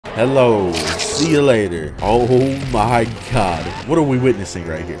Hello, see you later. Oh my god, what are we witnessing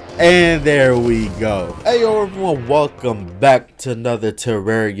right here? And there we go. Hey yo everyone, welcome back to another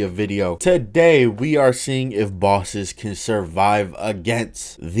Terraria video. Today we are seeing if bosses can survive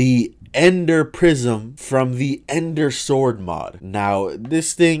against the Ender Prism from the Ender Sword mod. Now,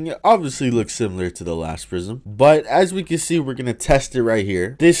 this thing obviously looks similar to the last Prism, but as we can see, we're gonna test it right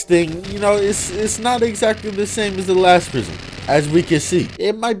here. This thing, you know, it's not exactly the same as the last Prism. As we can see,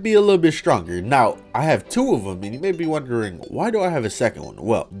 it might be a little bit stronger. Now, I have two of them, and you may be wondering, why do I have a second one?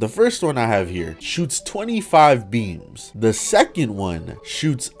 Well, the first one I have here shoots 25 beams. The second one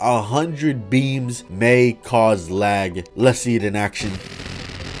shoots 100 beams, may cause lag. Let's see it in action.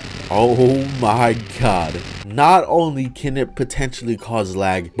 Oh my god. Not only can it potentially cause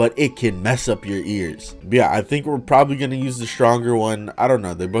lag, but it can mess up your ears. But yeah, I think we're probably going to use the stronger one. I don't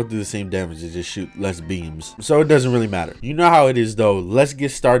know. They both do the same damage. They just shoot less beams. So it doesn't really matter. You know how it is though. Let's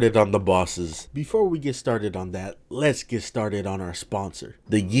get started on the bosses. Before we get started on that, let's get started on our sponsor.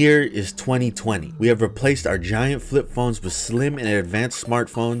 The year is 2020. We have replaced our giant flip phones with slim and advanced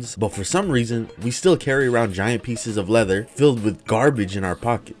smartphones, but for some reason, we still carry around giant pieces of leather filled with garbage in our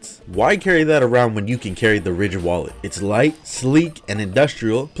pockets. Why carry that around when you can carry the Rigid wallet? It's light, sleek, and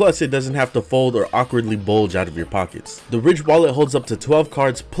industrial, plus it doesn't have to fold or awkwardly bulge out of your pockets. The Rigid wallet holds up to 12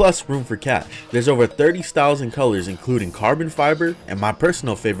 cards plus room for cash. There's over 30 styles and colors, including carbon fiber and my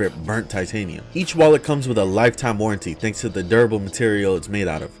personal favorite, burnt titanium. Each wallet comes with a lifetime warranty thanks to the durable material it's made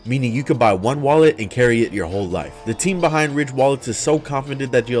out of, meaning you could buy one wallet and carry it your whole life. The team behind Rigid wallets is so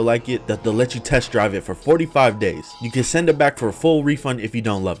confident that you'll like it that they'll let you test drive it for 45 days. You can send it back for a full refund if you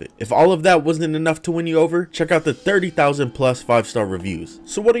don't love it. If all of that wasn't enough to win you over, check out the 30,000 plus 5-star reviews.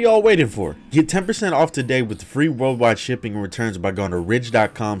 So what are y'all waiting for? Get 10% off today with free worldwide shipping and returns by going to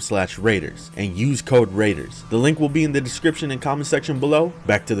ridge.com/raiders and use code raiders. The link will be in the description and comment section below.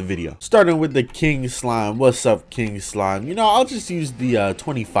 Back to the video. Starting with the King Slime. What's up, King Slime? You know, I'll just use the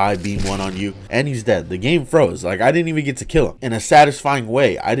 25 beam one on you, and he's dead. The game froze. Like, I didn't even get to kill him in a satisfying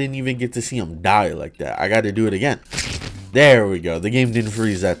way. I didn't even get to see him die like that. I got to do it again. There we go. The game didn't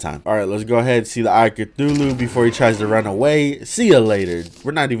freeze that time. All right, let's go ahead and see the Eye of Cthulhu before he tries to run away. See you later.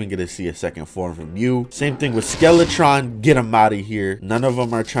 We're not even going to see a second form from you. Same thing with Skeletron. Get him out of here. None of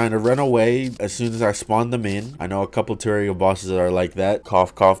them are trying to run away as soon as I spawn them in. I know a couple Terraria bosses are like that.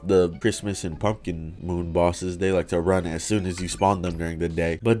 Cough, cough. The Christmas and Pumpkin Moon bosses, they like to run as soon as you spawn them during the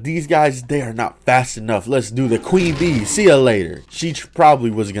day. But these guys, they are not fast enough. Let's do the Queen Bee. See you later. She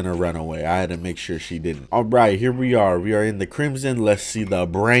probably was going to run away. I had to make sure she didn't. All right, here we are. We are in the Crimson. Let's see the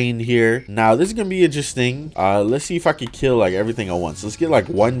brain here. Now this is gonna be interesting. Let's see if I can kill like everything at once. Let's get like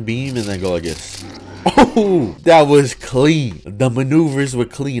one beam and then go like this. Oh, that was clean. The maneuvers were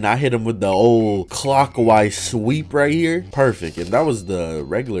clean. I hit him with the old clockwise sweep right here. Perfect. And that was the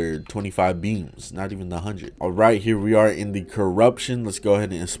regular 25 beams, not even the 100. All right, here we are in the corruption. Let's go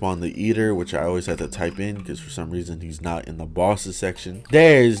ahead and spawn the eater, which I always have to type in because for some reason he's not in the bosses section.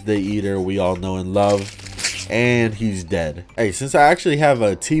 There's the eater we all know and love. And he's dead. Hey, since I actually have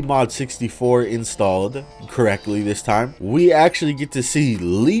a T-Mod 64 installed correctly this time, we actually get to see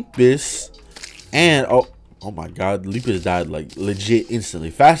Lepus and oh my god, Lepus died like legit instantly,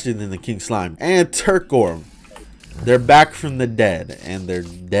 faster than the King Slime, and Turkorm. They're back from the dead, and they're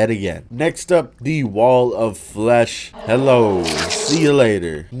dead again. Next up, the Wall of Flesh. Hello, see you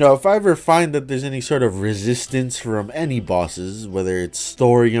later. Now, if I ever find that there's any sort of resistance from any bosses, whether it's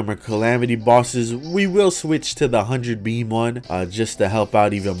Thorium or Calamity bosses, we will switch to the 100 beam one, just to help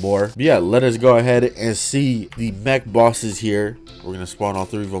out even more. But yeah, let us go ahead and see the mech bosses here. We're gonna spawn all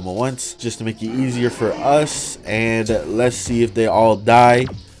three of them at once, just to make it easier for us. And let's see if they all die.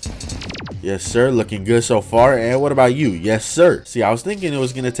 Yes, sir. Looking good so far. And what about you? Yes, sir. See, I was thinking it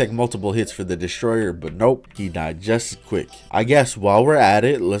was going to take multiple hits for the destroyer, but nope. He died just quick. I guess while we're at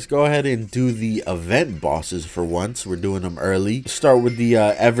it, let's go ahead and do the event bosses for once. We're doing them early. Start with the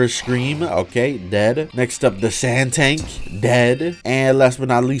Ever Scream. Okay, dead. Next up, the Sand Tank. Dead. And last but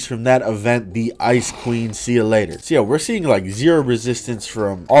not least from that event, the Ice Queen. See you later. So yeah, we're seeing like zero resistance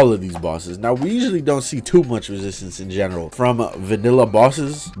from all of these bosses. Now, we usually don't see too much resistance in general from vanilla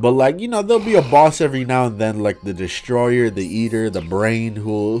bosses, but like, you know, there'll be a boss every now and then, like the Destroyer, the Eater, the Brain,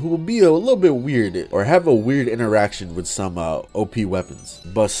 who will be a little bit weird or have a weird interaction with some OP weapons.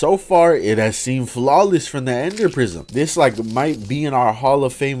 But so far, it has seemed flawless from the Ender Prism. This like might be in our Hall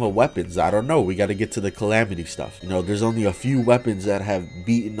of Fame of weapons. I don't know. We got to get to the Calamity stuff. You know, there's only a few weapons that have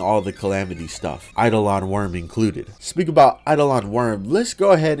beaten all the Calamity stuff, Eidolon Worm included. Speak about Eidolon Worm, let's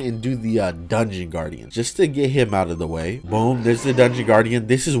go ahead and do the Dungeon Guardian just to get him out of the way. Boom, there's the Dungeon Guardian.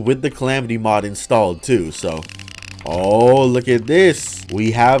 This is with the Calamity mod installed too, so Oh, look at this.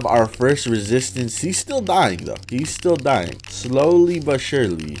 We have our first resistance. He's still dying, though. He's still dying. Slowly but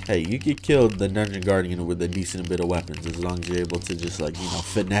surely. Hey, you could kill the Dungeon Guardian with a decent bit of weapons as long as you're able to just, like, you know,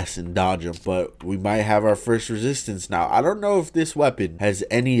 finesse and dodge him. But we might have our first resistance now. I don't know if this weapon has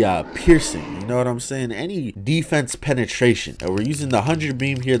any piercing. You know what I'm saying? Any defense penetration. And we're using the 100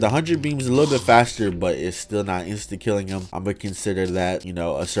 beam here. The 100 beam is a little bit faster, but it's still not insta-killing him. I'm going to consider that, you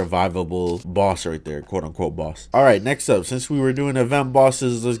know, a survivable boss right there. Quote-unquote boss. All right, next up, since we were doing event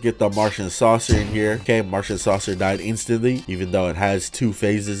bosses, let's get the Martian Saucer in here. Okay, Martian Saucer died instantly, even though it has 2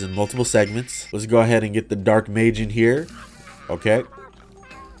 phases in multiple segments. Let's go ahead and get the Dark Mage in here. Okay.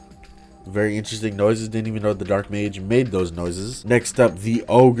 Very interesting noises. Didn't even know the Dark Mage made those noises. Next up, the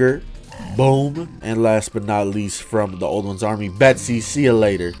Ogre. Boom. And last but not least, from the Old One's Army, Betsy. See you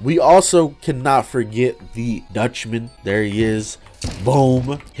later. We also cannot forget the Dutchman. There he is.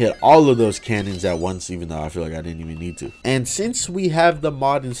 Boom. Hit all of those cannons at once, even though I feel like I didn't even need to. And since we have the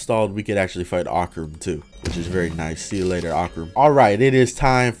mod installed, we could actually fight Akram too, which is very nice. See you later, Akram. All right, it is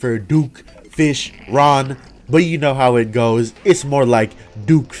time for Duke Fish Ron, but you know how it goes. It's more like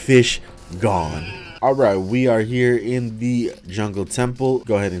Duke Fish gone. All right, we are here in the Jungle Temple.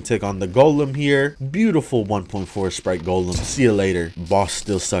 Go ahead and take on the Golem here. Beautiful 1.4 sprite Golem. See you later. Boss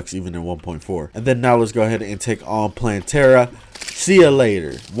still sucks even in 1.4. And then now let's go ahead and take on Plantera. See you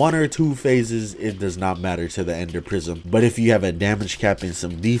later. 1 or 2 phases, it does not matter to the Ender Prism. But if you have a damage cap and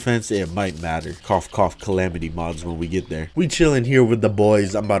some defense, it might matter. Cough, cough, Calamity mods when we get there. We chilling here with the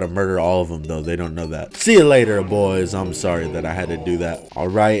boys. I'm about to murder all of them, though. They don't know that. See you later, boys. I'm sorry that I had to do that. All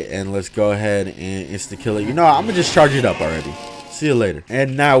right, and let's go ahead and insta-kill it. You know, I'm going to just charge it up already. See you later.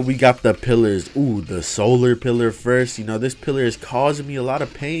 And now we got the pillars. Ooh, the solar pillar first. You know, this pillar has caused me a lot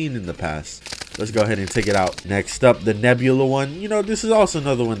of pain in the past. Let's go ahead and take it out. Next up, the Nebula one. You know, this is also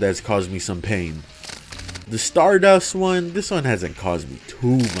another one that's caused me some pain. The Stardust one, this one hasn't caused me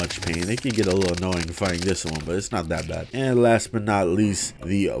too much pain. It can get a little annoying fighting this one, but it's not that bad. And last but not least,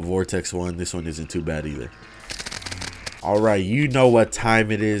 the Vortex one. This one isn't too bad either. All right, you know what time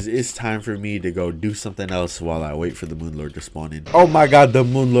it is. It's time for me to go do something else while I wait for the Moonlord to spawn in. Oh my god, the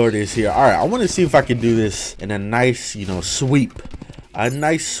Moonlord is here. All right, I want to see if I can do this in a nice, you know, sweep. A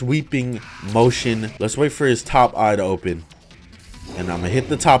nice sweeping motion. Let's wait for his top eye to open. And I'm going to hit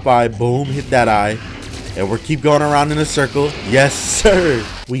the top eye. Boom, hit that eye. And we'll keep going around in a circle. Yes, sir.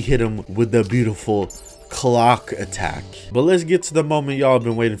 We hit him with the beautiful clock attack. But let's get to the moment y'all have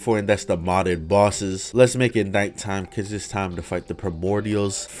been waiting for, and that's the modded bosses. Let's make it nighttime because it's time to fight the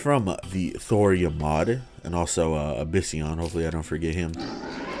Primordials from the Thorium mod. And also Abyssion. Hopefully I don't forget him.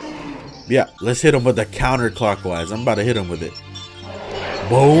 Yeah, let's hit him with the counterclockwise. I'm about to hit him with it.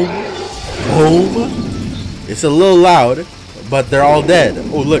 Boom. Boom. It's a little loud, but they're all dead.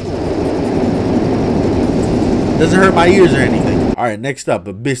 Oh, look. Doesn't hurt my ears or anything. All right, next up,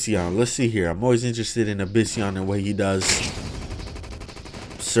 Abyssion. Let's see here. I'm always interested in Abyssion and what he does.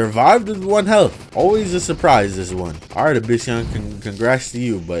 Survived with 1 health. Always a surprise, this one. All right, Abyssion, congrats to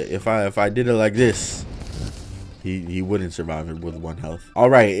you. But if I did it like this, he wouldn't survive it with 1 health. All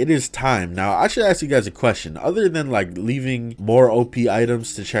right, it is time. Now, I should ask you guys a question. Other than like leaving more OP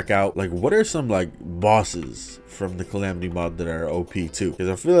items to check out, like what are some like bosses from the Calamity mod that are OP too? Because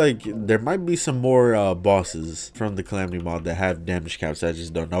I feel like there might be some more bosses from the Calamity mod that have damage caps I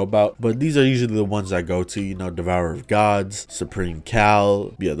just don't know about. But these are usually the ones I go to, you know, Devourer of Gods, Supreme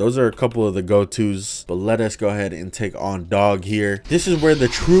Cal. Yeah, those are a couple of the go-tos. But let us go ahead and take on Dog here. This is where the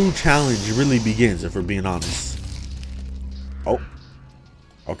true challenge really begins, if we're being honest. Oh,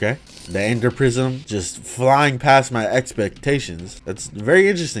 okay. The Ender Prism just flying past my expectations. That's very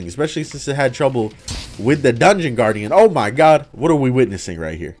interesting, especially since it had trouble with the Dungeon Guardian. Oh my god, what are we witnessing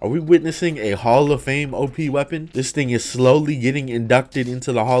right here? Are we witnessing a Hall of Fame OP weapon? This thing is slowly getting inducted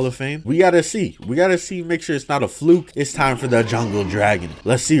into the Hall of Fame. We gotta see. We gotta see, make sure it's not a fluke. It's time for the Jungle Dragon.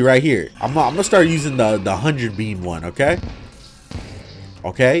 Let's see right here. I'm gonna start using the 100 beam one, okay?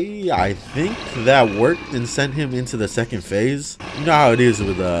 Okay, I think that worked and sent him into the 2nd phase. You know how it is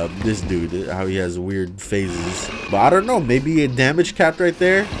with this dude, how he has weird phases. But I don't know, maybe a damage capped right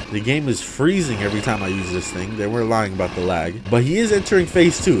there. The game is freezing every time I use this thing. They were lying about the lag. But he is entering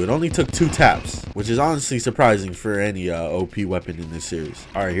phase 2. It only took 2 taps, which is honestly surprising for any OP weapon in this series.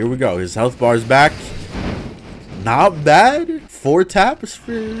 All right, here we go. His health bar is back. Not bad. 4 taps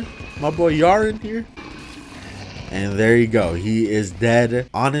for my boy Yaren here. And there you go. He is dead.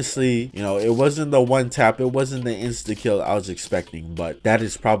 Honestly, you know, it wasn't the one tap. It wasn't the insta kill I was expecting, but that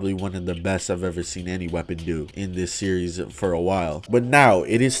is probably one of the best I've ever seen any weapon do in this series for a while. But now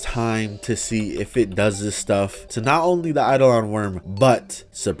it is time to see if it does this stuff to not only the Eidolon Worm, but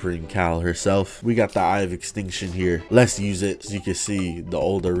Supreme Cal herself. We got the Eye of Extinction here. Let's use it. As you can see, the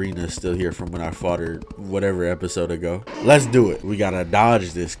old arena is still here from when I fought her whatever episode ago. Let's do it. We gotta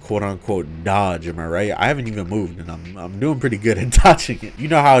dodge this, quote unquote dodge. Am I right? I haven't even moved and I'm doing pretty good at dodging it. You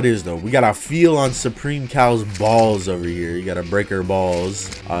know how it is though. We gotta feel on Supreme Cal's balls over here. You gotta break her balls.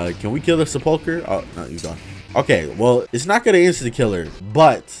 Can we kill the Sepulcher? Oh no, you gone. Okay, well, it's not gonna insta kill her,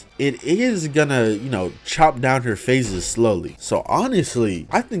 but it is gonna, you know, chop down her phases slowly. So honestly,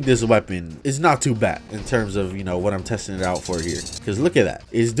 I think this weapon is not too bad in terms of, you know, what I'm testing it out for here. Because look at that.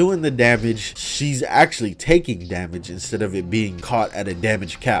 It's doing the damage. She's actually taking damage instead of it being caught at a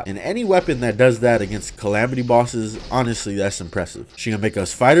damage cap. And any weapon that does that against Calamity bosses, honestly, that's impressive. She gonna make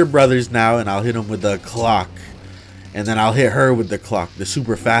us fighter brothers now, and I'll hit them with the clock. And then I'll hit her with the clock, the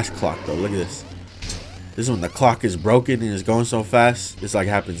super fast clock though. Look at this. This is when the clock is broken and is going so fast. It's like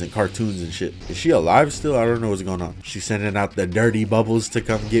happens in cartoons and shit. Is she alive still? I don't know what's going on. She's sending out the dirty bubbles to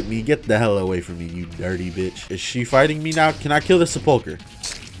come get me. Get the hell away from me, you dirty bitch. Is she fighting me now? Can I kill the Sepulcher?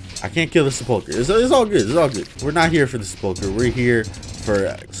 I can't kill the Sepulcher. It's all good. It's all good. We're not here for the Sepulcher. We're here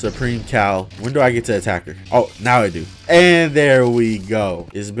for Supreme Cal. When do I get to attack her? Oh, now I do. And there we go.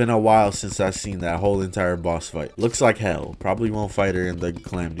 It's been a while since I've seen that whole entire boss fight. Looks like hell. Probably won't fight her in the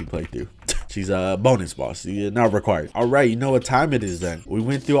Calamity playthrough. She's a bonus boss, not required. All right, you know what time it is then. We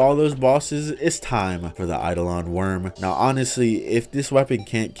went through all those bosses. It's time for the Eidolon Worm. Now, honestly, if this weapon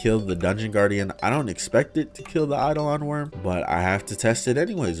can't kill the Dungeon Guardian, I don't expect it to kill the Eidolon Worm, but I have to test it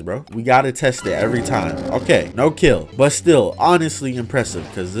anyways, bro. We gotta test it every time. Okay, no kill, but still, honestly impressive,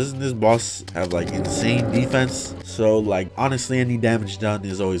 because doesn't this boss have like insane defense? So like, honestly, any damage done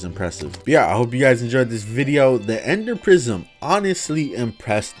is always impressive. But yeah, I hope you guys enjoyed this video. The Ender Prism honestly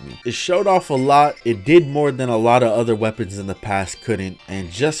impressed me. It showed off a lot. It did more than a lot of other weapons in the past couldn't,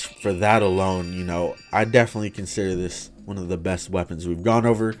 and just for that alone, you know, I definitely consider this one of the best weapons we've gone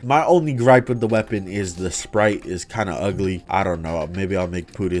over. My only gripe with the weapon is the sprite is kind of ugly. I don't know, maybe I'll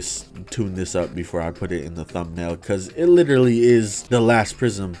make Pootis tune this up before I put it in the thumbnail, because it literally is the last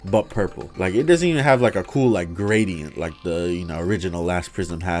Prism but purple. Like, it doesn't even have like a cool like gradient like the, you know, original last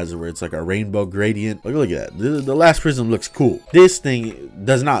Prism has, where it's like a rainbow gradient. Look at that. The last Prism looks cool. This thing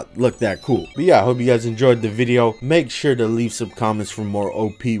does not look that cool. But yeah, I hope you guys enjoyed the video. Make sure to leave some comments for more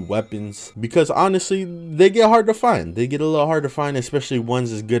OP weapons, because honestly, they get hard to find. They get a little hard to find, especially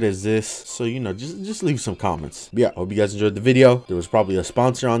ones as good as this. So, you know, just leave some comments. But yeah, hope you guys enjoyed the video. There was probably a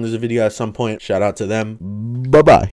sponsor on this video at some point. Shout out to them. Bye bye.